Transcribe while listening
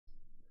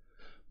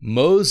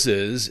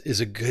Moses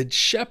is a good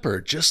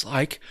shepherd, just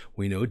like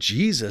we know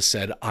Jesus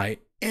said, I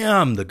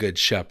am the good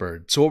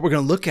shepherd. So what we're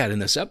going to look at in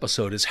this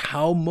episode is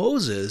how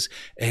Moses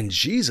and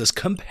Jesus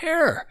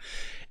compare.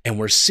 And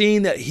we're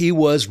seeing that he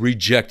was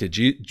rejected.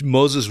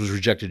 Moses was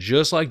rejected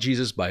just like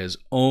Jesus by his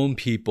own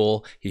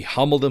people. He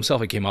humbled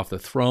himself. He came off the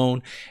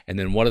throne. And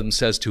then one of them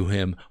says to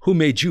him, who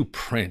made you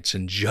prince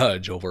and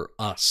judge over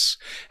us?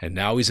 And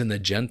now he's in the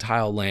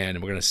Gentile land.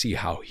 And we're going to see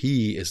how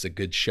he is the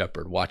good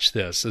shepherd. Watch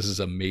this. This is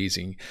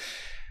amazing.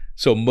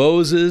 So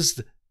Moses,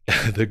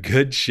 the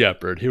good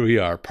shepherd, here we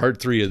are, part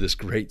 3 of this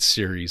great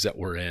series that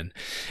we're in.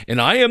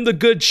 And I am the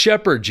good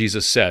shepherd,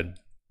 Jesus said.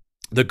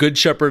 The good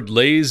shepherd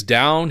lays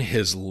down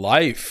his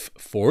life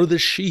for the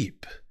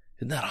sheep.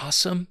 Isn't that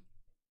awesome?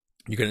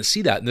 You're going to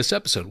see that in this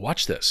episode.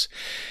 Watch this.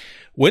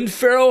 When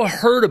Pharaoh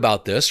heard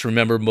about this,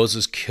 remember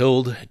Moses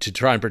killed to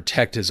try and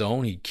protect his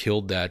own. He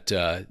killed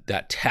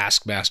that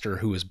taskmaster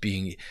who was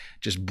being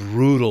just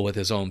brutal with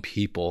his own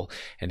people.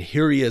 And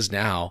here he is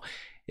now.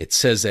 It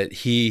says that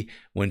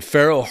when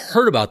Pharaoh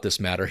heard about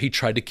this matter, he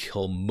tried to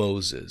kill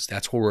Moses.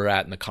 That's where we're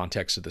at in the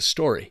context of the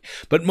story.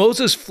 But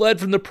Moses fled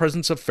from the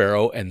presence of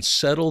Pharaoh and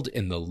settled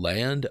in the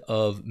land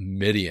of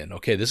Midian.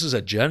 Okay, this is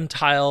a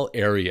Gentile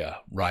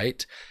area,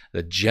 right?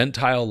 The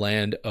Gentile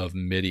land of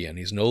Midian.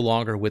 He's no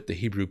longer with the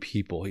Hebrew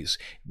people. He's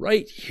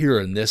right here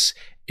in this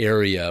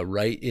area,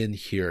 right in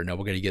here. Now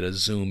we're going to get a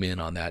zoom in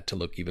on that to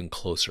look even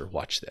closer.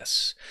 Watch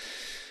this.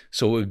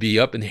 So it would be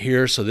up in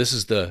here. So this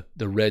is the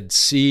Red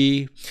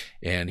Sea.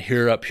 And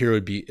up here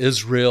would be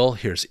Israel.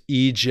 Here's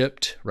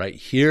Egypt right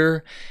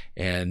here.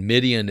 And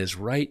Midian is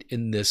right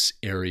in this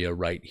area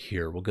right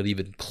here. We'll get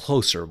even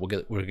closer. We're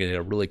going to get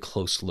a really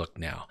close look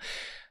now.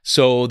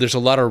 So there's a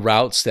lot of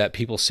routes that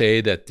people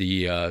say that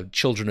the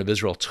children of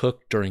Israel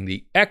took during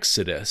the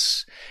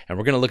Exodus. And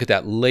we're going to look at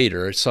that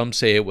later. Some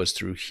say it was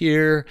through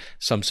here.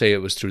 Some say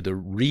it was through the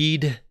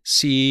Reed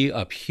Sea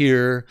up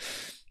here.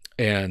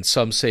 And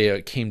some say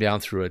it came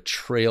down through a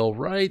trail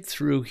right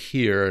through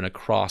here and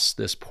across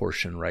this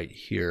portion right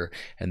here.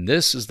 And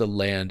this is the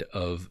land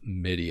of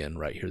Midian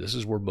right here. This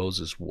is where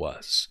Moses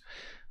was.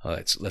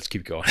 Let's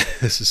keep going.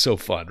 This is so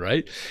fun,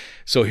 right?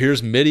 So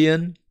here's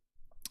Midian.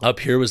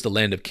 Up here was the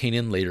land of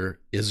Canaan, later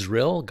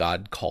Israel.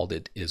 God called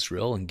it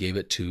Israel and gave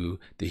it to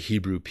the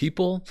Hebrew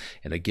people.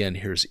 And again,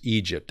 here's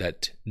Egypt,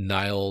 that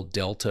Nile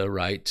Delta,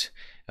 right?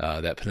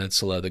 That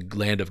peninsula, the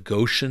land of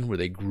Goshen, where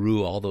they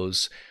grew all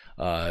those.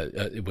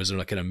 It was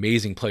like an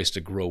amazing place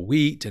to grow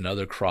wheat and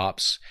other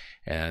crops,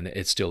 and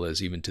it still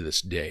is even to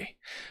this day.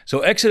 So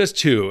Exodus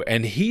 2,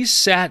 and he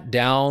sat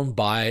down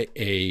by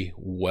a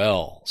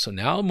well. So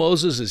now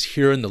Moses is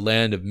here in the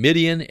land of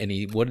Midian,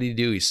 and what did he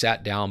do? He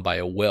sat down by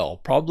a well,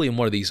 probably in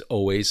one of these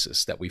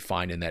oases that we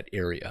find in that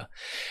area.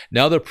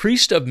 Now the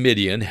priest of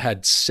Midian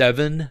had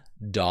 7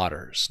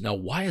 daughters. Now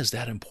why is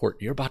that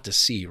important? You're about to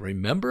see.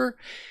 Remember,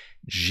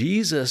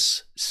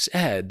 Jesus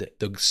said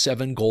the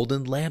 7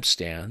 golden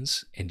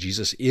lampstands, and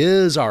Jesus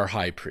is our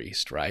high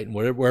priest, right? And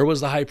where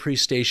was the high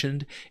priest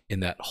stationed? In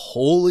that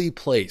holy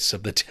place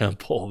of the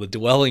temple, the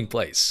dwelling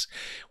place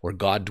where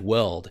God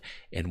dwelled.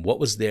 And what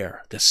was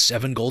there? The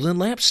 7 golden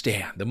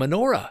lampstand, the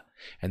menorah.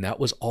 And that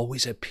was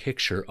always a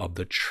picture of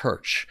the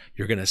church.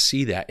 You're going to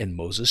see that in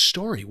Moses'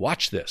 story.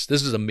 Watch this.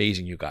 This is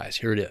amazing, you guys.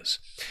 Here it is.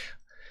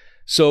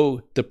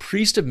 So the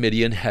priest of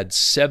Midian had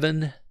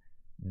 7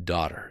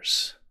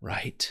 daughters,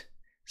 right?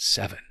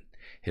 7.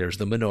 Here's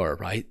the menorah,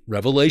 right?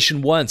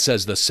 Revelation 1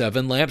 says the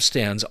 7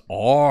 lampstands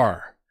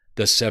are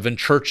the 7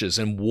 churches.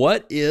 And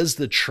what is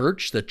the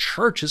church? The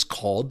church is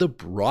called the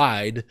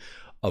bride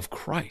of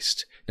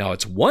Christ. Now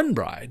it's one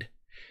bride.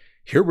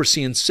 Here we're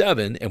seeing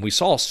 7, and we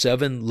saw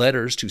 7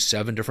 letters to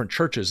 7 different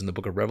churches in the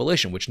book of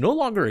Revelation, which no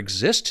longer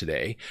exist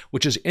today,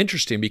 which is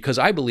interesting because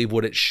I believe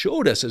what it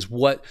showed us is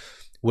what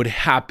would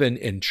happen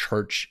in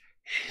church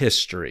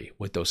history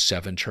with those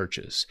 7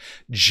 churches.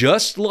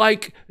 Just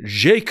like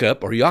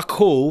Jacob or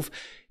Yaakov,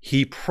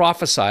 he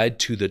prophesied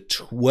to the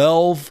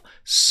 12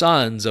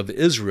 sons of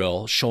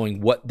Israel,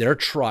 showing what their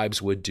tribes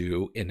would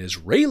do in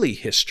Israeli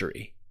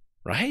history,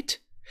 right?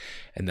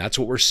 And that's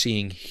what we're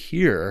seeing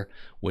here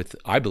with,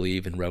 I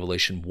believe, in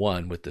Revelation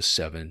 1 with the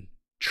 7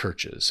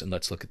 churches. And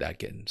let's look at that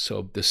again.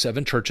 So the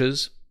 7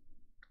 churches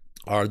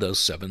are those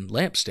 7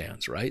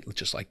 lampstands, right?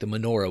 Just like the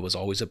menorah was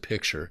always a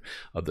picture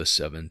of the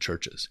 7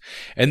 churches.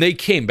 And they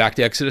came, back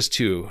to Exodus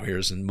 2,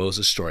 here's in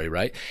Moses' story,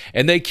 right?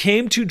 And they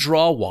came to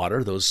draw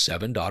water, those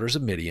 7 daughters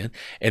of Midian,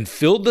 and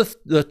filled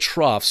the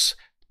troughs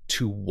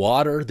to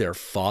water their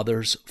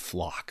father's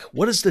flock.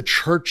 What does the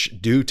church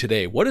do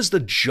today? What is the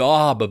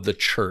job of the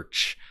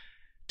church?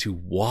 To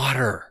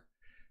water,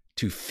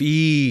 to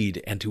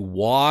feed, and to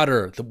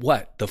water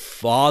the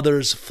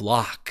father's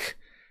flock.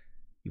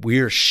 We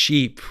are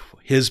sheep,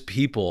 his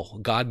people.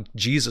 God,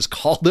 Jesus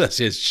called us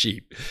his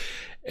sheep.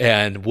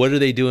 And what are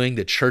they doing?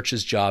 The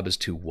church's job is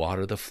to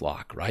water the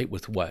flock, right?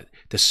 With what?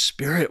 The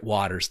Spirit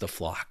waters the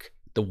flock.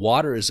 The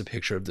water is a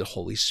picture of the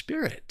Holy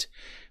Spirit.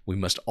 We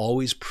must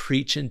always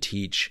preach and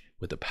teach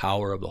with the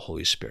power of the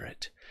Holy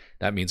Spirit.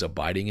 That means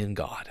abiding in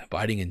God,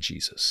 abiding in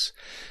Jesus.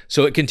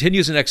 So it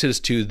continues in Exodus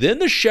 2. Then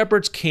the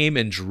shepherds came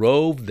and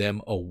drove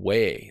them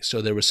away.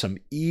 So there were some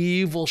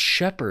evil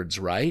shepherds,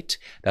 right?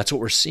 That's what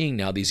we're seeing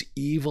now. These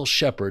evil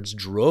shepherds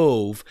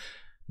drove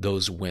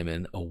those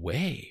women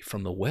away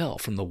from the well,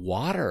 from the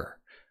water.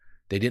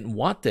 They didn't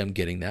want them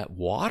getting that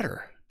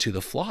water to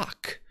the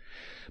flock.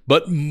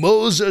 But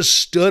Moses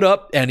stood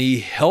up and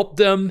he helped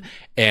them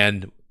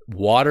and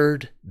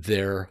watered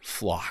their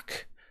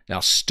flock. Now,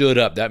 stood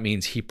up, that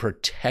means he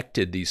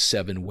protected these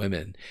 7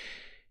 women,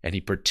 and he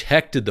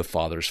protected the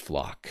father's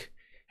flock,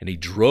 and he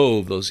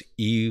drove those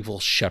evil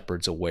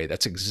shepherds away.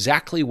 That's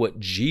exactly what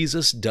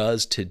Jesus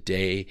does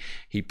today.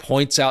 He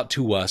points out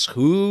to us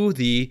who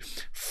the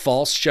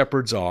false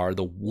shepherds are,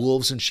 the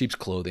wolves in sheep's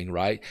clothing,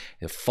 right?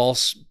 The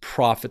false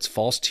prophets,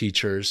 false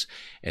teachers,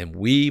 and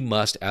we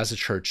must, as a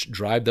church,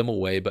 drive them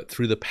away. But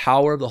through the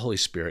power of the Holy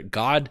Spirit,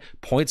 God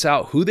points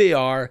out who they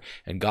are,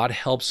 and God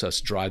helps us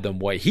drive them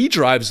away. He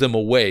drives them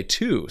away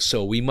too,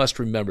 so we must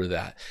remember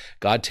that.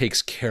 God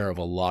takes care of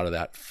a lot of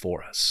that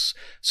for us.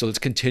 So let's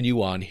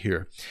continue on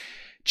here.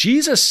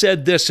 Jesus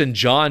said this in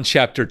John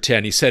chapter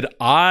 10. He said,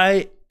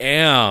 I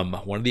am,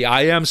 one of the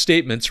I am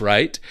statements,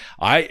 right?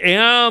 I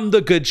am the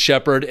good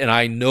shepherd, and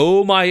I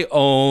know my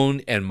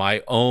own, and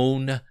my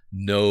own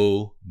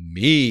know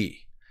me.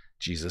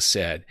 Jesus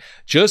said,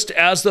 just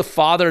as the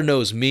Father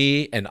knows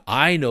me, and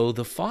I know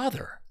the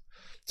Father.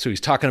 So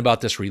he's talking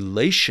about this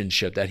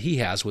relationship that he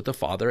has with the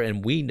Father,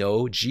 and we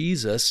know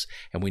Jesus,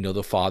 and we know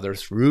the Father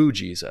through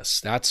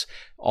Jesus. That's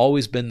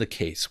always been the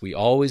case.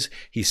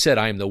 He said,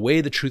 I am the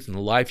way, the truth, and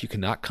the life. You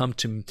cannot come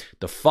to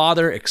the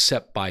Father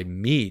except by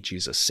me,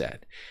 Jesus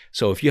said.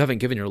 So if you haven't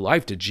given your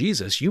life to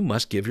Jesus, you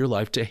must give your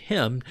life to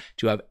him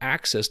to have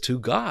access to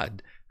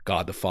God,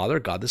 God the Father,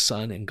 God the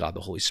Son, and God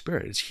the Holy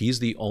Spirit. He's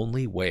the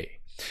only way.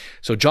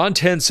 So John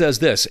 10 says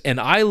this, and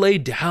I lay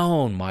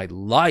down my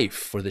life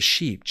for the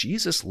sheep.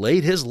 Jesus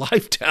laid his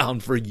life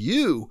down for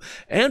you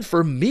and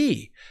for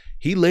me.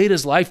 He laid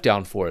his life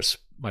down for us,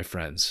 my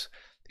friends,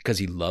 because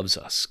he loves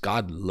us.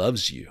 God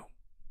loves you.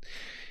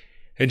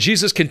 And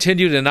Jesus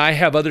continued, and I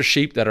have other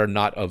sheep that are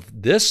not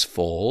of this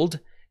fold.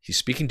 He's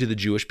speaking to the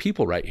Jewish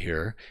people right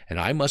here, and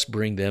I must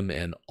bring them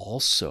in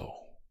also.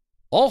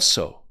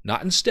 Also,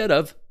 not instead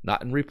of,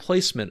 not in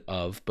replacement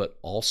of, but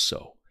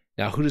also.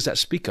 Now, who does that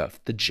speak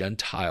of? The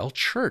Gentile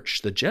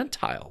church, the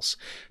Gentiles.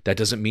 That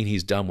doesn't mean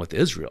he's done with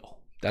Israel.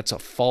 That's a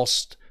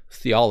false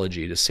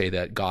theology to say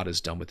that God is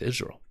done with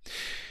Israel.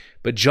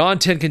 But John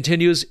 10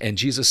 continues, and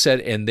Jesus said,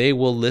 and they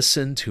will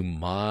listen to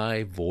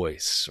my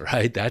voice,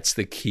 right? That's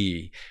the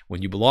key.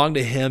 When you belong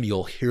to him,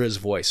 you'll hear his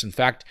voice. In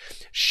fact,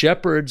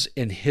 shepherds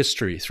in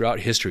history,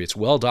 throughout history, it's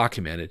well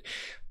documented,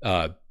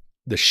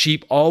 the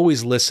sheep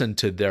always listen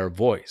to their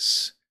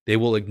voice. They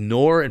will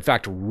ignore, in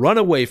fact, run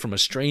away from a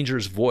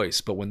stranger's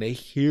voice. But when they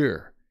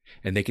hear,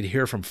 and they can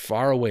hear from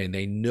far away, and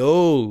they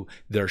know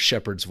their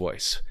shepherd's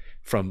voice,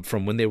 from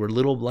when they were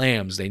little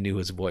lambs, they knew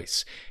his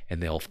voice,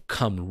 and they'll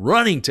come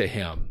running to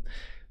him.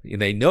 And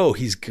they know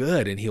he's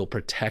good, and he'll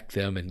protect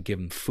them and give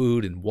them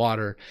food and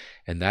water.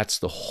 And that's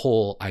the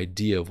whole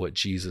idea of what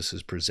Jesus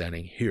is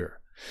presenting here.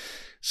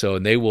 So,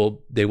 and they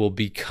will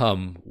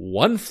become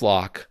one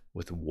flock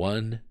with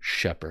one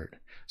shepherd.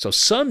 So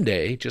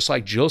someday, just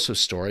like Joseph's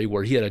story,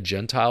 where he had a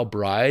Gentile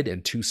bride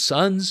and 2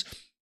 sons,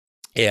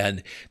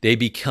 and they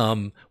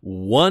become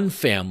one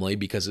family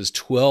because his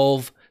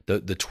 12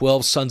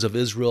 sons of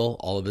Israel,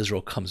 all of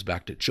Israel comes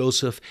back to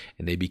Joseph,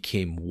 and they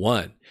became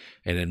one.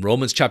 And in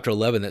Romans chapter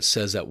 11, it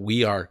says that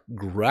we are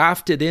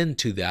grafted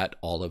into that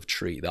olive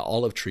tree, the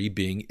olive tree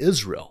being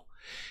Israel,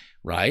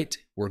 right?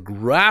 We're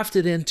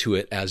grafted into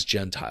it as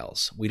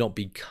Gentiles. We don't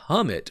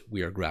become it.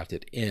 We are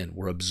grafted in.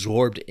 We're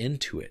absorbed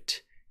into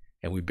it.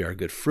 And we bear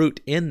good fruit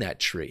in that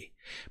tree.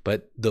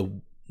 But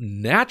the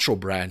natural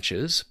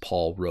branches,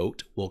 Paul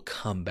wrote, will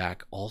come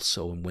back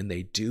also. And when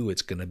they do,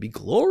 it's going to be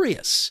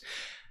glorious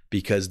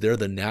because they're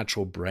the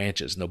natural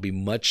branches. And there'll be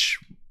much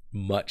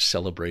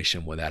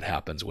celebration when that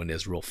happens, when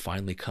Israel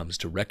finally comes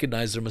to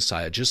recognize their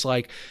Messiah. Just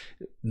like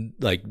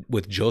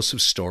with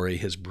Joseph's story,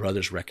 his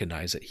brothers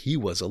recognized that he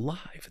was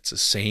alive. It's the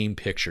same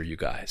picture, you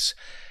guys.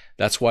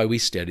 That's why we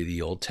study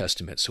the Old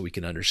Testament, so we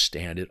can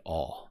understand it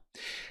all.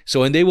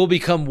 So, and they will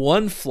become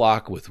one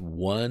flock with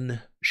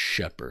one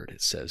shepherd,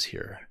 it says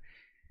here.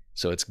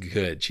 So it's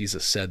good.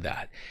 Jesus said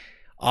that.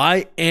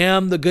 I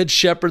am the good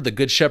shepherd. The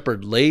good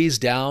shepherd lays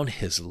down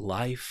his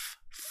life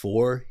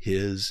for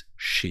his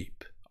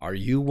sheep. Are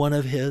you one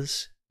of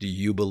his? Do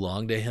you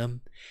belong to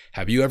him?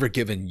 Have you ever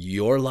given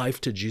your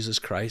life to Jesus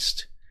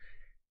Christ?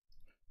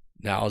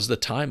 Now is the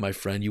time, my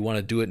friend. You want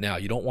to do it now.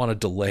 You don't want to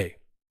delay.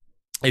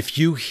 If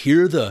you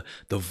hear the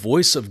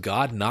voice of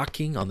God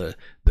knocking on the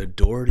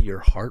door to your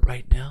heart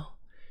right now,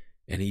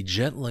 and he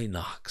gently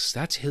knocks,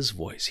 that's his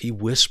voice. He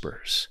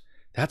whispers.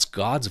 That's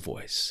God's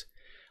voice.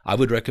 I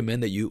would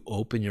recommend that you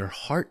open your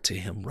heart to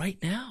him right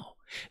now.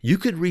 You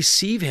could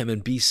receive him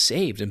and be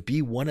saved and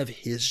be one of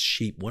his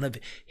sheep, one of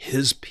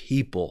his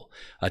people,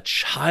 a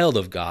child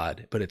of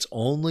God, but it's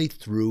only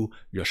through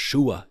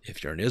Yeshua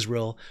if you're in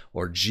Israel,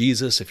 or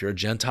Jesus if you're a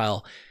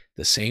Gentile.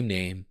 the same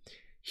name.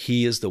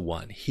 He is the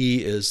one.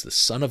 He is the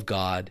Son of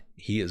God.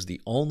 He is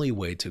the only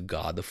way to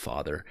God the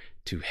Father,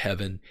 to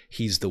heaven.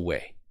 He's the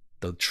way,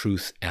 the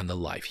truth, and the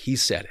life. He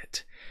said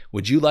it.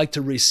 Would you like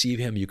to receive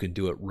him? You can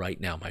do it right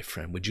now, my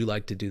friend. Would you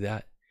like to do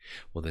that?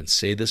 Well, then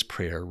say this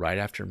prayer right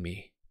after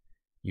me.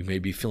 You may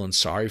be feeling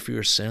sorry for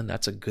your sin.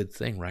 That's a good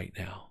thing right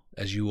now.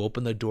 As you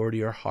open the door to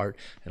your heart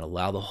and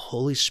allow the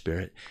Holy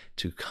Spirit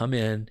to come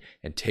in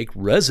and take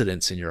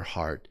residence in your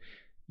heart,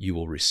 you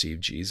will receive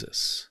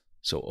Jesus.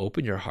 So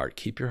open your heart.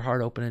 Keep your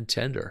heart open and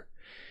tender.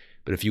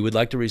 But if you would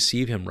like to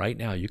receive him right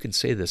now, you can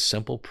say this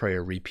simple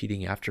prayer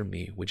repeating after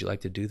me. Would you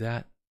like to do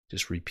that?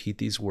 Just repeat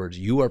these words.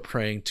 You are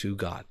praying to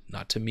God,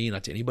 not to me,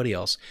 not to anybody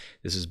else.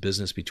 This is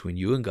business between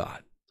you and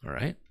God, all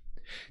right?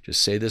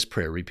 Just say this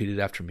prayer. Repeat it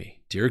after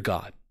me. Dear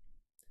God,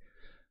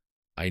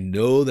 I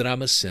know that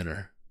I'm a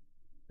sinner,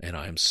 and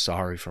I am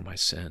sorry for my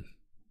sin.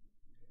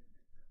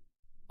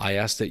 I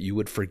ask that you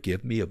would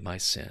forgive me of my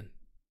sin.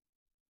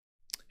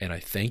 And I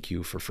thank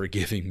you for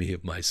forgiving me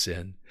of my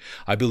sin.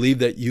 I believe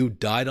that you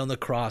died on the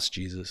cross,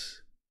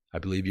 Jesus. I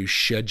believe you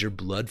shed your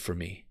blood for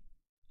me.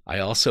 I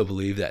also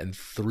believe that in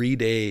 3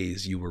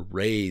 days you were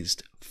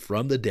raised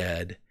from the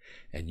dead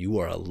and you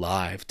are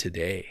alive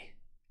today.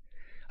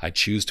 I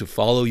choose to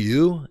follow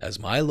you as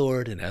my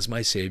Lord and as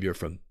my Savior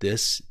from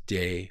this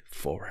day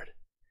forward.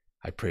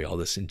 I pray all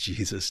this in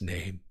Jesus'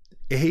 name.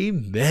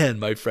 Amen,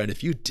 my friend.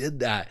 If you did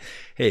that,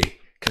 hey,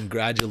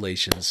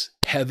 congratulations.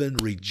 Heaven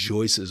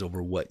rejoices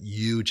over what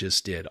you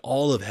just did.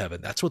 All of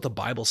heaven. That's what the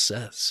Bible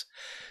says.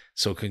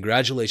 So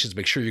congratulations.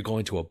 Make sure you're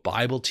going to a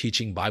Bible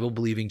teaching, Bible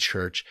believing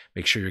church.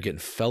 Make sure you're getting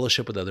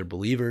fellowship with other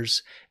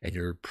believers and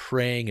you're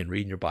praying and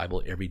reading your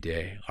Bible every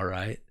day. All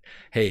right.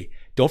 Hey,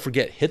 don't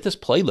forget, hit this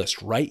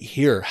playlist right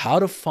here. How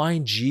to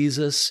find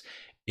Jesus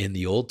in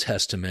the Old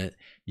Testament.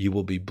 You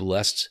will be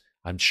blessed.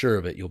 I'm sure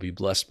of it. You'll be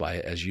blessed by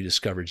it as you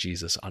discover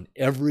Jesus on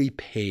every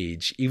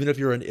page. Even if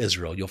you're in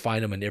Israel, you'll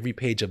find him on every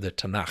page of the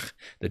Tanakh,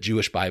 the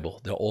Jewish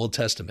Bible, the Old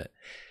Testament.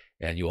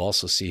 And you'll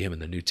also see him in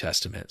the New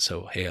Testament.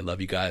 So, hey, I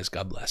love you guys.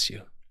 God bless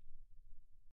you.